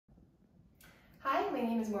my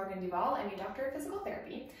name is Duval. I'm a doctor of physical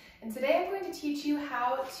therapy, and today I'm going to teach you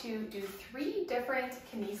how to do 3 different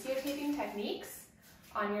kinesiotaping techniques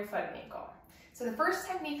on your foot and ankle. So the first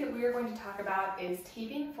technique that we are going to talk about is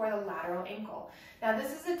taping for the lateral ankle. Now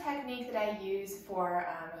this is a technique that I use for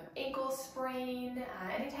ankle sprain,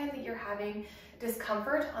 anytime that you're having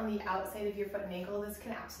discomfort on the outside of your foot and ankle, this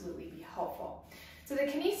can absolutely be helpful. So the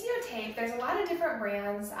Kinesiotape, there's a lot of different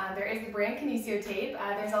brands. There is the brand Kinesiotape.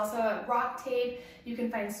 There's also a rock tape. You can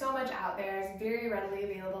find so much out there. It's very readily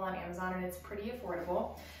available on Amazon and it's pretty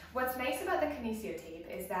affordable. What's nice about the Kinesiotape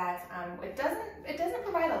is that it doesn't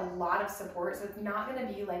provide a lot of support, so it's not going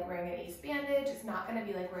to be like wearing an ace bandage, it's not going to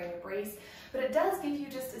be like wearing a brace, but it does give you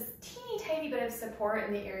just a teeny tiny bit of support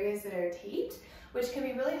in the areas that are taped, which can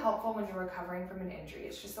be really helpful when you're recovering from an injury.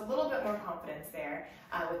 It's just a little bit more confidence there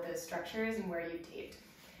with those structures and where you've taped.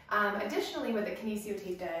 Additionally, what the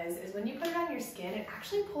Kinesiotape does is when you put it on your skin, it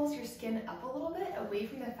actually pulls your skin up a little bit away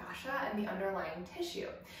from the fascia and the underlying tissue.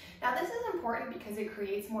 Now this is important because it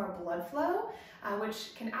creates more blood flow,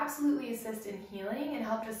 which can absolutely assist in healing and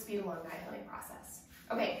help just speed along that healing process.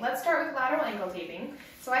 Okay, let's start with lateral ankle taping.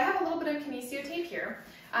 So I have a little bit of Kinesiotape here.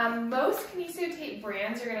 Most Kinesiotape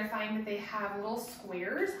brands, you're going to find that they have little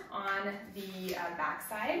squares on the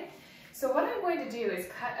backside. So what I'm going to do is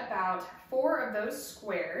cut about 4 of those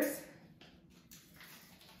squares,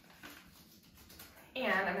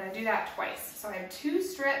 and I'm going to do that twice. So I have 2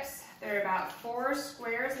 strips that are about 4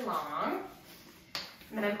 squares long,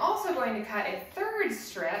 and then I'm also going to cut a 3rd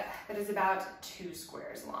strip that is about 2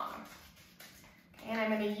 squares long. Okay, and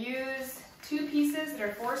I'm going to use 2 pieces that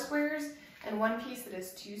are 4 squares and 1 piece that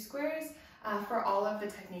is 2 squares for all of the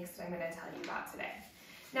techniques that I'm going to tell you about today.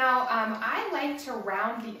 Now, I like to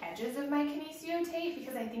round the edges of my Kinesiotape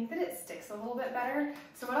because I think that it sticks a little bit better.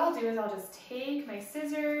 So what I'll do is I'll just take my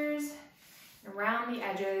scissors and round the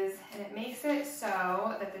edges, and it makes it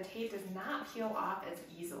so that the tape does not peel off as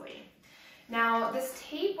easily. Now, this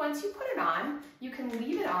tape, once you put it on, you can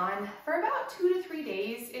leave it on for about 2 to 3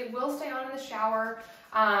 days. It will stay on in the shower.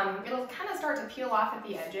 It'll kind of start to peel off at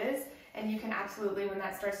the edges. And you can absolutely, when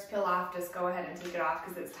that starts to peel off, just go ahead and take it off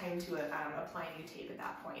because it's time to apply new tape at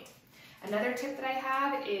that point. Another tip that I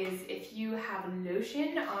have is if you have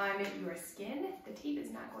lotion on your skin, the tape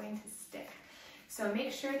is not going to stick. So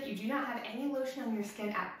make sure that you do not have any lotion on your skin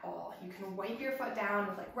at all. You can wipe your foot down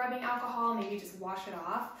with like rubbing alcohol, maybe just wash it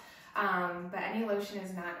off, but any lotion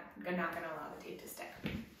is not going to allow the tape to stick.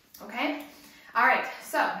 Okay? All right,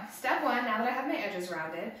 so step 1, now that I have my edges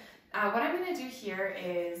rounded, what I'm going to do here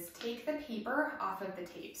is take the paper off of the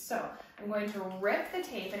tape. So I'm going to rip the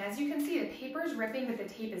tape, and as you can see, the paper is ripping, but the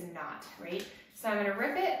tape is not, right? So I'm going to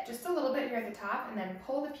rip it just a little bit here at the top and then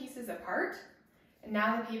pull the pieces apart. And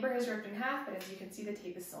now the paper has ripped in half, but as you can see, the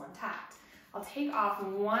tape is still intact. I'll take off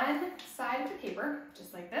one side of the paper,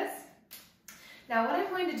 just like this. Now what I'm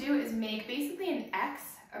going to do is make basically an X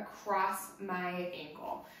across my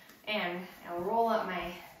ankle. And I'll roll up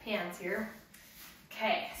my pants here.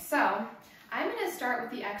 Okay, so I'm going to start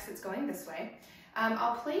with the X that's going this way.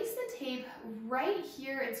 I'll place the tape right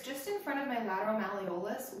here. It's just in front of my lateral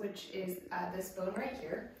malleolus, which is this bone right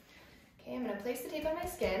here. Okay, I'm going to place the tape on my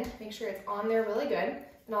skin, make sure it's on there really good,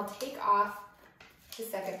 and I'll take off the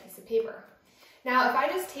second piece of paper. Now, if I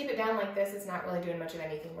just tape it down like this, it's not really doing much of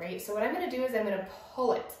anything, right? So what I'm going to do is I'm going to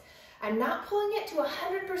pull it. I'm not pulling it to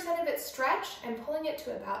 100% of its stretch. I'm pulling it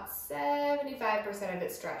to about 75% of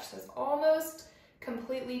its stretch. So it's almost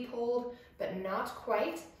completely pulled, but not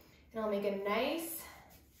quite. And I'll make a nice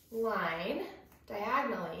line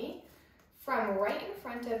diagonally from right in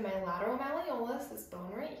front of my lateral malleolus, this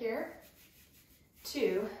bone right here,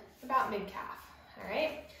 to about mid-calf, all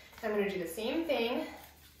right? I'm gonna do the same thing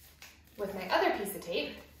with my other piece of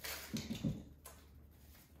tape,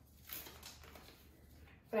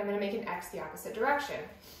 but I'm gonna make an X the opposite direction.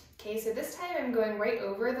 Okay, so this time I'm going right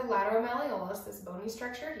over the lateral malleolus, this bony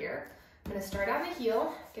structure here. I'm going to start on the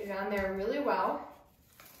heel, get it on there really well,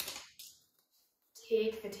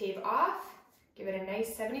 take the tape off, give it a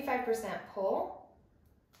nice 75% pull,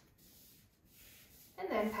 and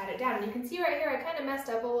then pat it down. And you can see right here I kind of messed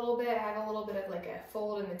up a little bit. I have a little bit of like a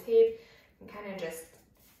fold in the tape, and kind of just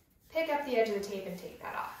pick up the edge of the tape and take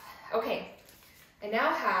that off. Okay, I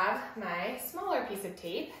now have my smaller piece of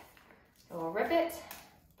tape. I will rip it,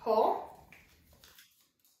 pull,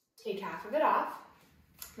 take half of it off.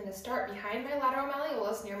 I'm going to start behind my lateral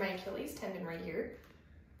malleolus near my Achilles tendon right here.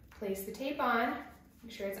 Place the tape on,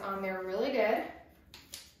 make sure it's on there really good.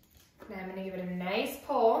 Now I'm going to give it a nice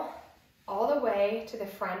pull all the way to the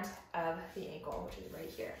front of the ankle, which is right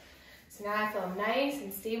here. So now I feel nice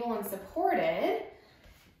and stable and supported,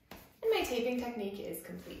 and my taping technique is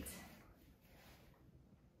complete.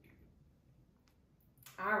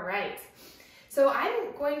 All right. So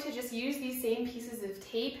I'm going to just use these same pieces of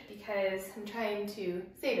tape because I'm trying to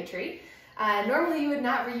save a tree. Normally you would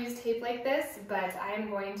not reuse tape like this, but I'm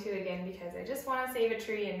going to again because I just want to save a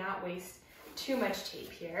tree and not waste too much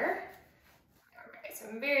tape here. All right, so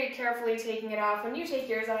I'm very carefully taking it off. When you take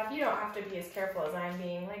yours off, you don't have to be as careful as I'm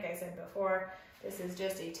being. Like I said before, this is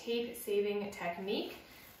just a tape saving technique.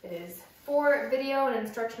 It is for video and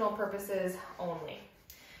instructional purposes only.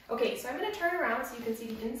 Okay, so I'm going to turn around so you can see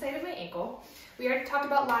the inside of my ankle. We already talked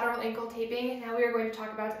about lateral ankle taping. Now we are going to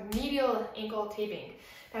talk about medial ankle taping.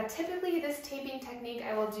 Now typically this taping technique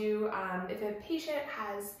I will do if a patient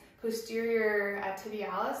has posterior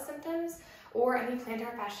tibialis symptoms or any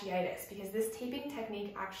plantar fasciitis, because this taping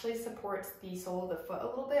technique actually supports the sole of the foot a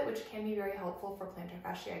little bit, which can be very helpful for plantar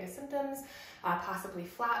fasciitis symptoms, possibly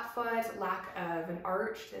flat foot, lack of an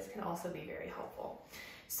arch. This can also be very helpful.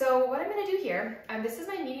 So what I'm going to do here, this is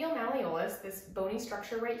my medial malleolus, this bony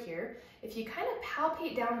structure right here. If you kind of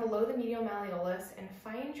palpate down below the medial malleolus and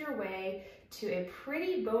find your way to a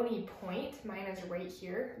pretty bony point, mine is right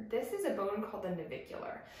here, this is a bone called the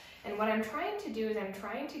navicular. And what I'm trying to do is I'm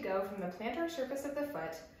trying to go from the plantar surface of the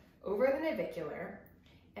foot over the navicular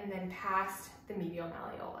and then past the medial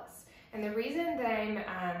malleolus. And the reason that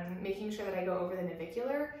I'm making sure that I go over the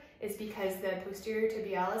navicular is because the posterior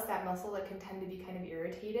tibialis, that muscle that can tend to be kind of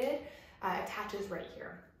irritated, attaches right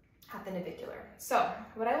here at the navicular. So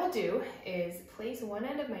what I will do is place one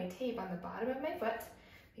end of my tape on the bottom of my foot,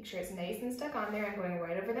 make sure it's nice and stuck on there. I'm going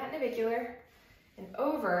right over that navicular and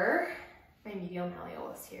over my medial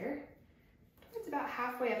malleolus here. It's about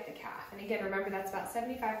halfway up the calf. And again, remember that's about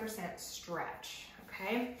 75% stretch,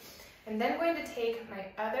 okay? And then I'm going to take my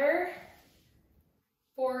other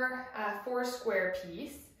four square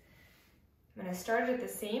piece. I'm going to start it at the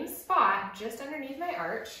same spot, just underneath my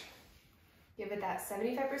arch. Give it that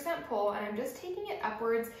 75% pull, and I'm just taking it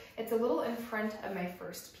upwards. It's a little in front of my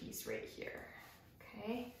first piece right here,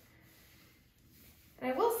 okay?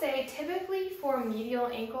 And I will say, typically for medial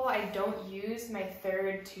ankle, I don't use my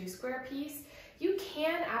third 2 square piece. You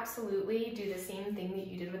can absolutely do the same thing that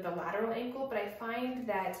you did with the lateral ankle, but I find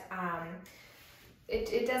that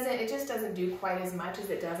it just doesn't do quite as much as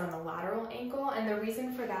it does on the lateral ankle. And the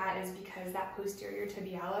reason for that is because that posterior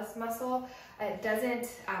tibialis muscle, it doesn't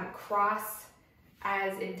cross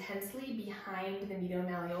as intensely behind the medial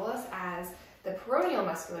malleolus as the peroneal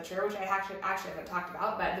musculature, which I actually haven't talked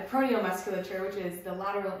about, but the peroneal musculature, which is the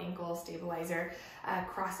lateral ankle stabilizer,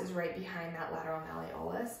 crosses right behind that lateral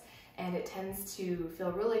malleolus. And it tends to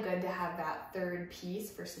feel really good to have that third piece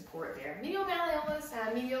for support there. Medial malleolus,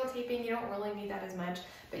 medial taping, you don't really need that as much,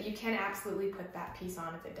 but you can absolutely put that piece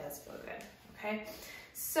on if it does feel good, okay?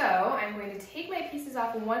 So I'm going to take my pieces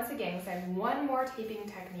off once again because I have one more taping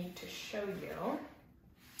technique to show you.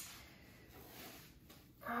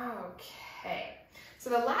 Okay, so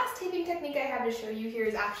the last taping technique I have to show you here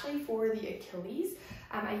is actually for the Achilles.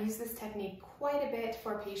 I use this technique quite a bit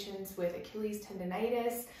for patients with Achilles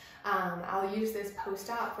tendonitis. I'll use this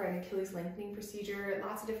post-op for an Achilles lengthening procedure,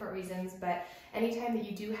 lots of different reasons, but anytime that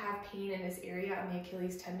you do have pain in this area on the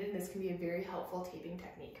Achilles tendon, this can be a very helpful taping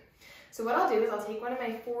technique. So what I'll do is I'll take one of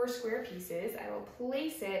my 4 square pieces, I will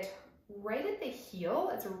place it right at the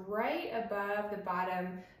heel. It's right above the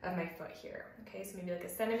bottom of my foot here. Okay, so maybe like 1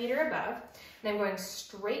 centimeter above. And I'm going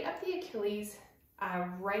straight up the Achilles,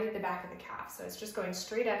 right at the back of the calf. So it's just going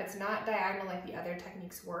straight up. It's not diagonal like the other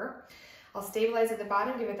techniques were. I'll stabilize at the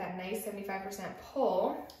bottom, give it that nice 75%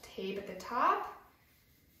 pull, tape at the top,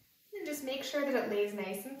 and just make sure that it lays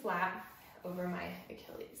nice and flat over my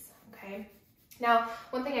Achilles, okay? Now,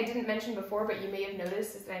 one thing I didn't mention before, but you may have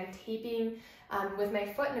noticed, is that I'm taping with my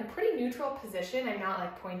foot in a pretty neutral position. I'm not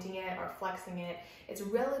like pointing it or flexing it. It's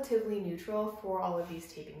relatively neutral for all of these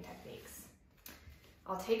taping techniques.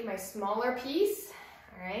 I'll take my smaller piece,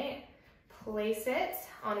 all right, place it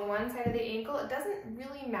on one side of the ankle. It doesn't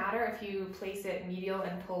really matter if you place it medial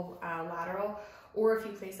and pull lateral, or if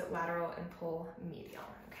you place it lateral and pull medial.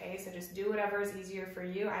 Okay, so just do whatever is easier for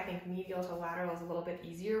you. I think medial to lateral is a little bit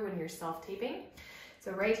easier when you're self-taping.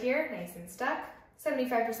 So right here, nice and stuck,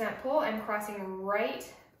 75% pull. I'm crossing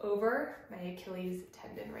right over my Achilles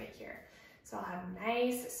tendon right here. So I'll have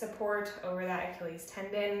nice support over that Achilles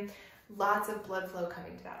tendon, lots of blood flow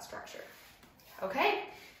coming to that structure. Okay,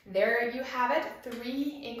 there you have it,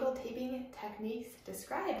 3 ankle taping techniques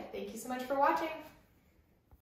described. Thank you so much for watching.